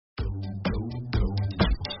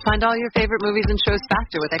Find all your favorite movies and shows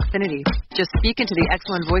faster with Xfinity. Just speak into the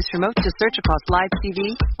X1 voice remote to search across live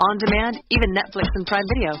TV, on demand, even Netflix and Prime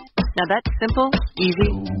Video. Now that's simple, easy,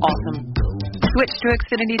 awesome. Switch to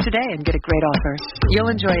Xfinity today and get a great offer. You'll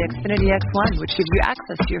enjoy Xfinity X1, which gives you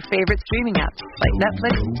access to your favorite streaming apps like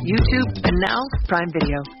Netflix, YouTube, and now Prime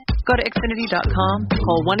Video. Go to Xfinity.com,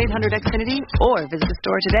 call 1-800-XFINITY, or visit the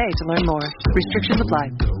store today to learn more. Restrictions apply.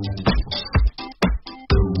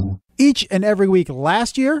 Each and every week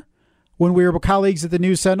last year, when we were colleagues at the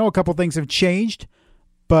News Sentinel, a couple things have changed,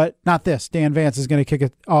 but not this. Dan Vance is going to kick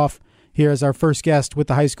it off here as our first guest with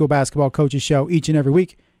the High School Basketball Coaches Show each and every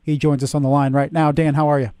week. He joins us on the line right now. Dan, how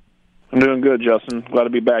are you? I'm doing good, Justin. Glad to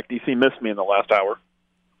be back. DC missed me in the last hour.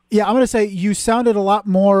 Yeah, I'm going to say you sounded a lot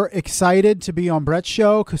more excited to be on Brett's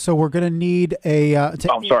show, so we're going to need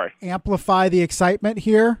amplify the excitement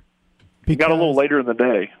here. It got a little later in the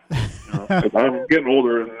day. I'm getting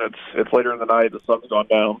older, and it's later in the night. The sun's gone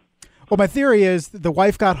down. Well, my theory is the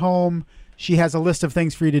wife got home. She has a list of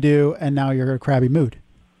things for you to do, and now you're in a crabby mood.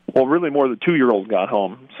 Well, really more the 2-year-old got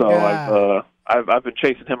home, so yeah. I've been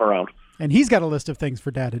chasing him around. And he's got a list of things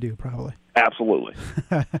for Dad to do, probably. Absolutely.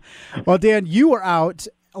 Well, Dan, you were out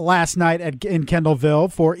last night in Kendallville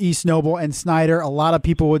for East Noble and Snyder. A lot of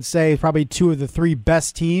people would say probably 2 of the 3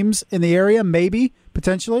 best teams in the area, maybe,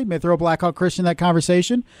 potentially. May throw Blackhawk Christian in that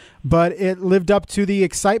conversation. But it lived up to the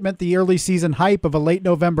excitement, the early season hype of a late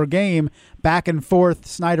November game. Back and forth,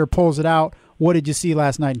 Snyder pulls it out. What did you see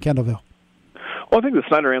last night in Kendallville? Well, I think the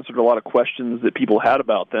Snyder answered a lot of questions that people had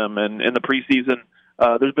about them. And in the preseason,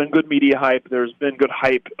 there's been good media hype. There's been good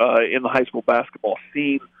hype in the high school basketball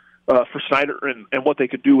scene for Snyder and what they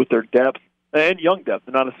could do with their depth and young depth.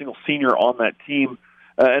 They're not a single senior on that team.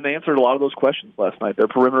 And they answered a lot of those questions last night. Their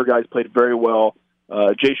perimeter guys played very well.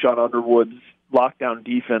 Jay-Sean Underwood's lockdown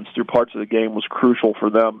defense through parts of the game was crucial for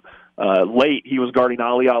them. Late, he was guarding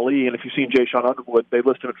Ali, and if you've seen Jay-Sean Underwood, they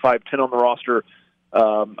list him at 5'10" on the roster.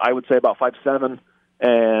 I would say about 5'7",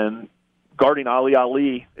 and guarding Ali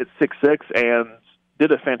at 6'6", and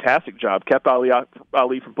did a fantastic job. Kept Ali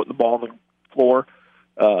from putting the ball on the floor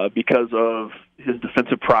because of his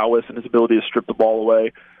defensive prowess and his ability to strip the ball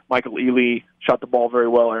away. Michael Ely shot the ball very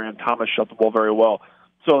well. Aaron Thomas shot the ball very well.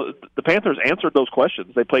 So the Panthers answered those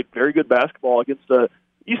questions. They played very good basketball against a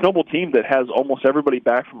East Noble team that has almost everybody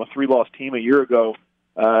back from a 3-loss team a year ago.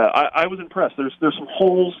 I was impressed. There's some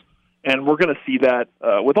holes, and we're going to see that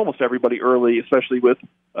with almost everybody early, especially with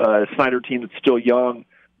a Snyder team that's still young.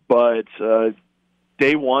 But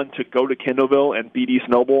day one to go to Kendallville and beat East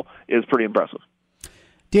Noble is pretty impressive.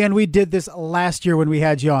 Dan, we did this last year when we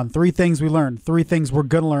had you on. 3 things we learned, 3 things we're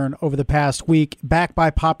going to learn over the past week, back by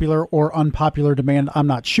popular or unpopular demand, I'm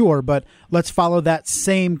not sure, but let's follow that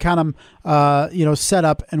same kind of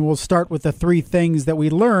setup, and we'll start with the 3 things that we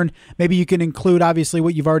learned. Maybe you can include, obviously,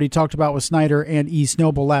 what you've already talked about with Snyder and East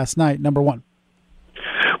Noble last night. Number 1.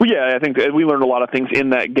 Well, yeah, I think we learned a lot of things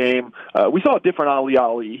in that game. We saw a different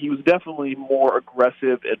Ali. He was definitely more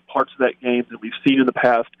aggressive at parts of that game than we've seen in the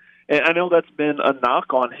past. And I know that's been a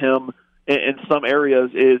knock on him in some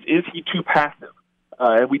areas is he too passive?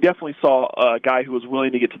 And we definitely saw a guy who was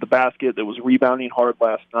willing to get to the basket, that was rebounding hard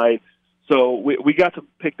last night. So we got to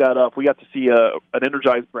pick that up. We got to see an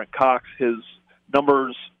energized Brent Cox. His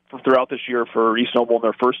numbers throughout this year for East Noble in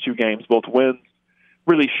their first 2 games, both wins,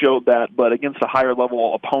 really showed that. But against a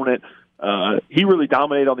higher-level opponent, he really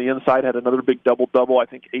dominated on the inside, had another big double-double, I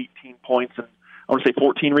think 18 points, and I want to say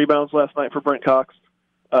 14 rebounds last night for Brent Cox.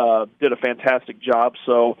 Did a fantastic job.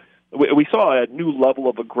 So we saw a new level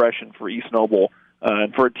of aggression for East Noble.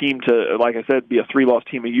 And for a team to, like I said, be a 3-loss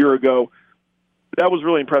team a year ago, that was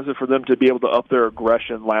really impressive for them to be able to up their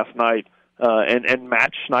aggression last night and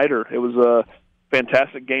match Snyder. It was a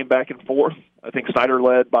fantastic game back and forth. I think Snyder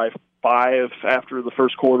led by 5 after the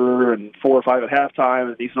first quarter and 4 or 5 at halftime,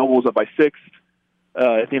 and East Noble was up by 6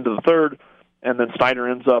 at the end of the third. And then Snyder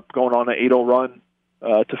ends up going on an 8-0 run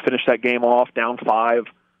to finish that game off, down 5.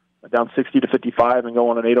 Down 60-55 and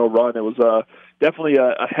go on an 8-0 run. It was definitely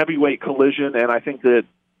a heavyweight collision, and I think that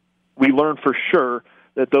we learned for sure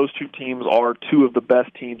that those 2 teams are 2 of the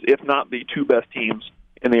best teams, if not the 2 best teams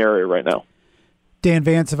in the area right now. Dan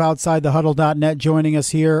Vance of OutsideTheHuddle.net joining us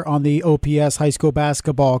here on the OPS High School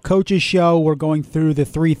Basketball Coaches Show. We're going through the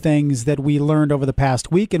 3 things that we learned over the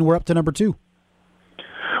past week, and we're up to number 2.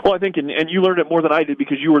 Well, I think, and you learned it more than I did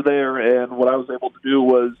because you were there, and what I was able to do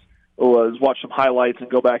was watch some highlights and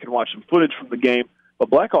go back and watch some footage from the game. But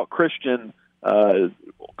Blackhawk Christian,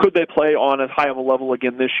 could they play on as high of a level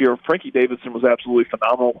again this year? Frankie Davidson was absolutely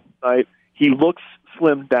phenomenal tonight. He looks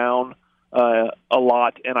slimmed down a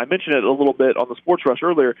lot, and I mentioned it a little bit on the Sports Rush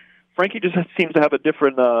earlier. Frankie just seems to have a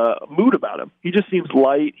different mood about him. He just seems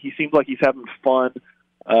light. He seems like he's having fun,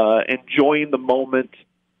 enjoying the moment.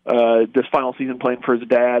 This final season playing for his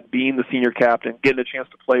dad, being the senior captain, getting a chance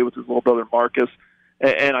to play with his little brother Marcus.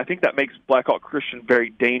 And I think that makes Blackhawk Christian very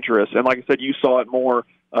dangerous. And like I said, you saw it more.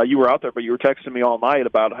 You were out there, but you were texting me all night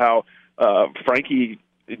about how Frankie,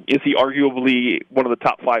 is he arguably one of the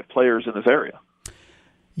top 5 players in this area?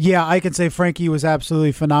 Yeah, I can say Frankie was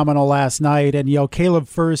absolutely phenomenal last night. And, Caleb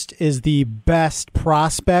First is the best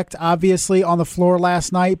prospect, obviously, on the floor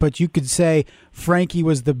last night. But you could say Frankie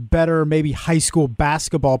was the better, maybe high school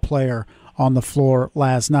basketball player on the floor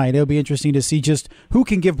last night. It'll be interesting to see just who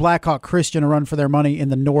can give Blackhawk Christian a run for their money in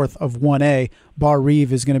the north of 1A. Bar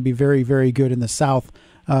Reeve is going to be very, very good in the south.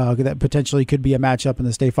 That potentially could be a matchup in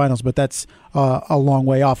the state finals, but that's a long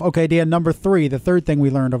way off. Okay, Dan, number 3, the third thing we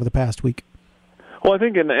learned over the past week. Well, I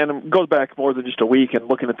think, and it goes back more than just a week, and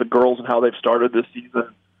looking at the girls and how they've started this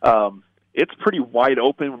season, it's pretty wide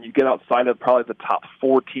open when you get outside of probably the top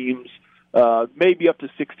 4 teams, maybe up to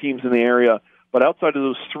 6 teams in the area. But outside of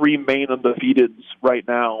those 3 main undefeateds right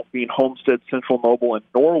now, being Homestead, Central Noble, and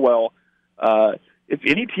Norwell, if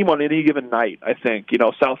any team on any given night, I think,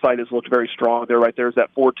 Southside has looked very strong. They're right there as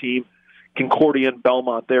that 4 team. Concordia and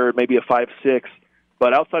Belmont there, maybe a 5-6.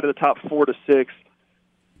 But outside of the top 4 to 6,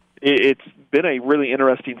 it's been a really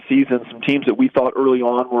interesting season. Some teams that we thought early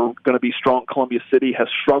on were going to be strong. Columbia City has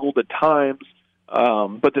struggled at times,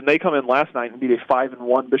 but then they come in last night and beat a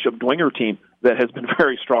 5-1 Bishop Dwenger team that has been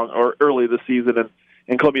very strong early this season.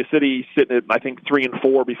 And Columbia City sitting at, I think,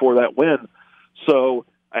 3-4 before that win. So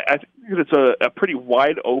I think it's a pretty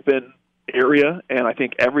wide open area, and I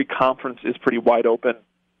think every conference is pretty wide open.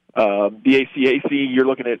 The ACAC, you're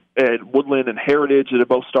looking at Woodland and Heritage that have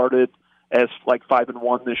both started as like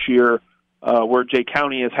 5-1 this year, where Jay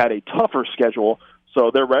County has had a tougher schedule, so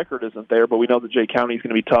their record isn't there, but we know that Jay County is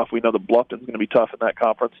going to be tough. We know that Bluffton's going to be tough in that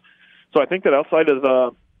conference. So I think that outside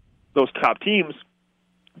of those top teams,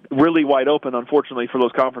 really wide open, unfortunately, for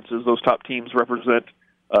those conferences. Those top teams represent,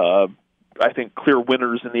 I think, clear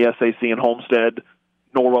winners in the SAC and Homestead,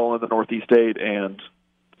 Norwell in the Northeast 8, and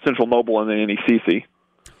Central Noble in the NECC.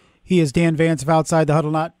 He is Dan Vance of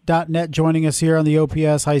OutsideTheHuddle.net joining us here on the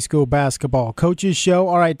OPS High School Basketball Coaches Show.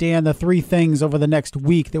 All right, Dan, the 3 things over the next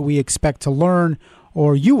week that we expect to learn,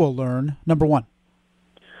 or you will learn. Number 1.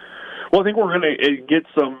 Well, I think we're going to get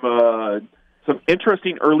some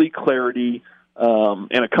interesting early clarity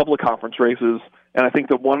in a couple of conference races. And I think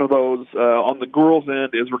that one of those on the girls'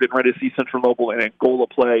 end is we're getting ready to see Central Noble and Angola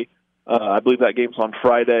play. I believe that game's on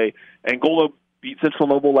Friday. Angola beat Central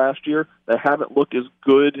Noble last year. They haven't looked as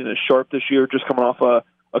good and as sharp this year, just coming off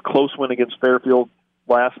a close win against Fairfield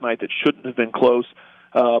last night that shouldn't have been close.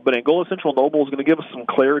 But Angola Central Noble is going to give us some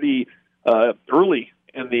clarity early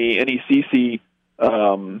in the NECC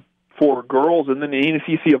for girls. And then the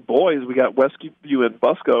NECC of boys, we got Westview and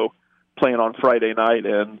Busco playing on Friday night.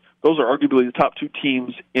 And those are arguably the top 2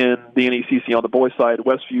 teams in the NECC on the boys' side.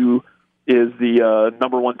 Westview is the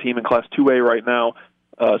number 1 team in Class 2A right now.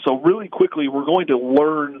 So really quickly, we're going to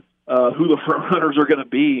learn who the front runners are going to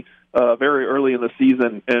be very early in the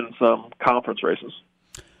season in some conference races.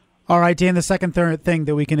 All right, Dan, the second thing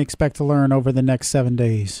that we can expect to learn over the next 7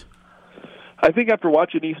 days. I think after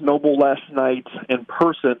watching East Noble last night in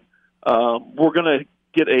person, we're going to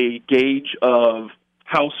get a gauge of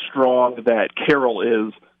how strong that Carroll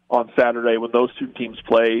is on Saturday when those 2 teams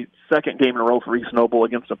play. Second game in a row for East Noble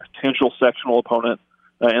against a potential sectional opponent,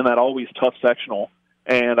 and that always tough sectional.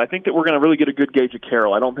 And I think that we're going to really get a good gauge of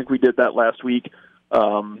Carroll. I don't think we did that last week.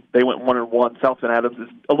 They went 1-1. South Bend Adams is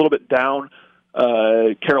a little bit down.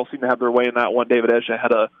 Carroll seemed to have their way in that one. David Esha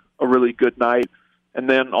had a really good night. And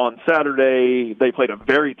then on Saturday, they played a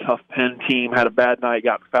very tough Penn team, had a bad night,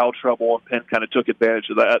 got in foul trouble, and Penn kind of took advantage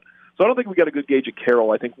of that. So I don't think we got a good gauge of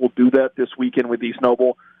Carroll. I think we'll do that this weekend with East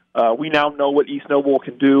Noble. We now know what East Noble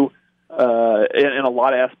can do in a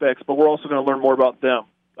lot of aspects, but we're also going to learn more about them.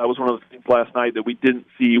 That was one of the things last night that we didn't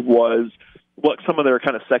see was what some of their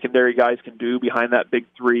kind of secondary guys can do behind that big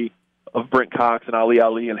 3 of Brent Cox and Ali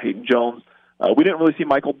and Hayden Jones. We didn't really see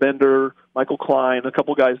Michael Bender, Michael Klein, a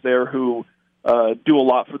couple guys there who do a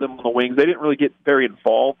lot for them on the wings. They didn't really get very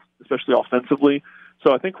involved, especially offensively.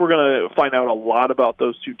 So I think we're going to find out a lot about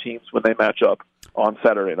those 2 teams when they match up on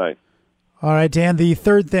Saturday night. All right, Dan, the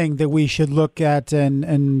third thing that we should look at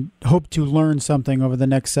and hope to learn something over the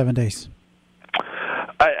next 7 days.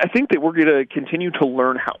 I think that we're going to continue to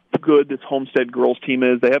learn how good this Homestead girls team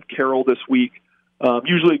is. They have Carroll this week,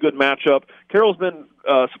 usually a good matchup. Carroll's been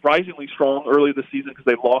surprisingly strong early this season because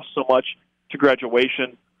they've lost so much to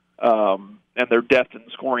graduation, and their depth in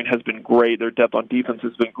scoring has been great. Their depth on defense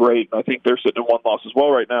has been great. I think they're sitting in 1 loss as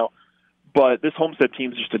well right now. but this Homestead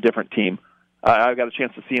team is just a different team. I got a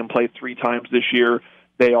chance to see them play 3 times this year.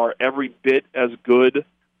 They are every bit as good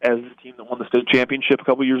as the team that won the state championship a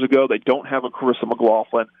couple years ago. They don't have a Carissa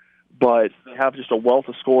McLaughlin, but they have just a wealth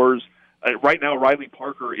of scores. Right now, Riley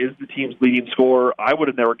Parker is the team's leading scorer. I would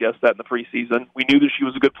have never guessed that in the preseason. We knew that she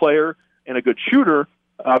was a good player and a good shooter,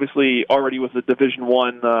 obviously already with a Division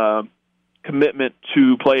I commitment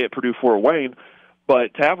to play at Purdue-Fort Wayne.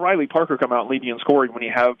 But to have Riley Parker come out and lead you in scoring when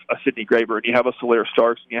you have a Sydney Graber and you have a Solaire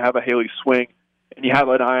Starks and you have a Haley Swing and you have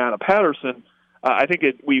an Ayanna Patterson, I think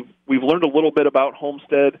we've learned a little bit about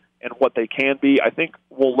Homestead and what they can be. I think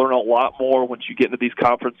we'll learn a lot more once you get into these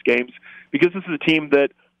conference games, because this is a team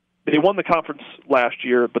that they won the conference last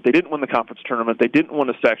year, but they didn't win the conference tournament. They didn't win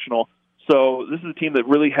a sectional. So this is a team that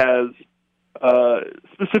really has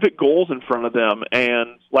specific goals in front of them.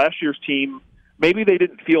 And last year's team, maybe they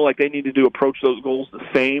didn't feel like they needed to approach those goals the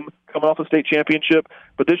same coming off a state championship,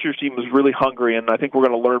 but this year's team was really hungry, and I think we're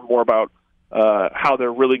going to learn more about how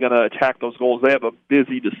they're really going to attack those goals. They have a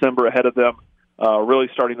busy December ahead of them, really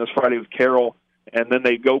starting this Friday with Carroll, and then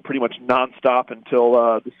they go pretty much nonstop until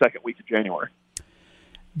the second week of January.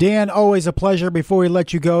 Dan, always a pleasure. Before we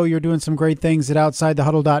let you go, you're doing some great things at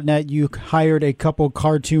OutsideTheHuddle.net. You hired a couple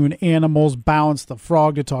cartoon animals, Bounce, the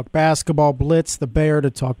frog, to talk basketball, Blitz, the bear, to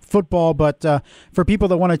talk football. But for people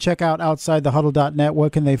that want to check out OutsideTheHuddle.net,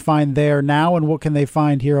 what can they find there now, and what can they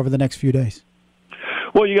find here over the next few days?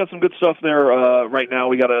 Well, you got some good stuff there right now.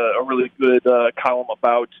 We got a really good column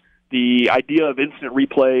about the idea of instant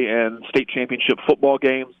replay and state championship football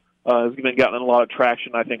games. Has been gotten a lot of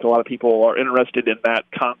traction. I think a lot of people are interested in that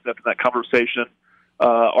concept and that conversation.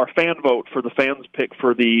 Our fan vote for the fans pick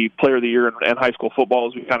for the player of the year in high school football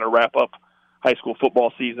as we kind of wrap up high school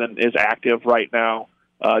football season is active right now,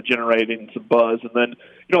 generating some buzz. And then,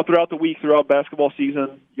 throughout the week, throughout basketball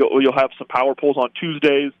season, you'll have some power polls on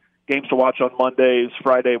Tuesdays, games to watch on Mondays.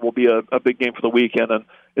 Friday will be a big game for the weekend, and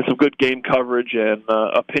some good game coverage and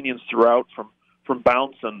opinions throughout from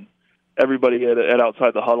Bounce and everybody at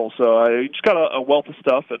Outside the Huddle. So I just got a wealth of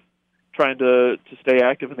stuff and trying to stay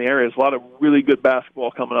active in the area. There's a lot of really good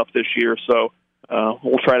basketball coming up this year, so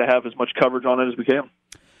we'll try to have as much coverage on it as we can.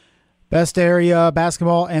 Best area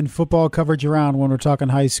basketball and football coverage around when we're talking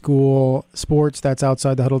high school sports. That's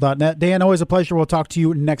OutsideTheHuddle.net. Dan, always a pleasure. We'll talk to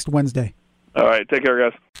you next Wednesday. All right. Take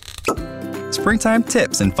care, guys. Springtime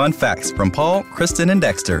tips and fun facts from Paul, Kristen, and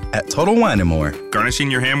Dexter at Total Wine & More.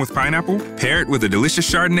 Garnishing your ham with pineapple? Pair it with a delicious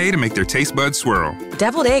Chardonnay to make their taste buds swirl.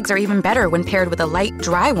 Deviled eggs are even better when paired with a light,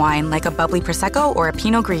 dry wine like a bubbly Prosecco or a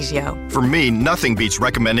Pinot Grigio. For me, nothing beats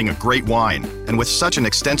recommending a great wine. And with such an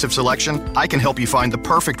extensive selection, I can help you find the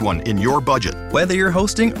perfect one in your budget. Whether you're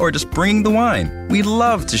hosting or just bringing the wine, we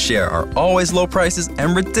love to share our always low prices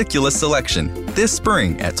and ridiculous selection this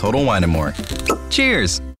spring at Total Wine & More.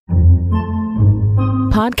 Cheers!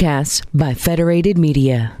 Podcasts by Federated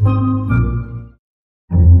Media.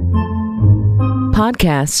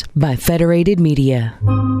 Podcasts by Federated Media.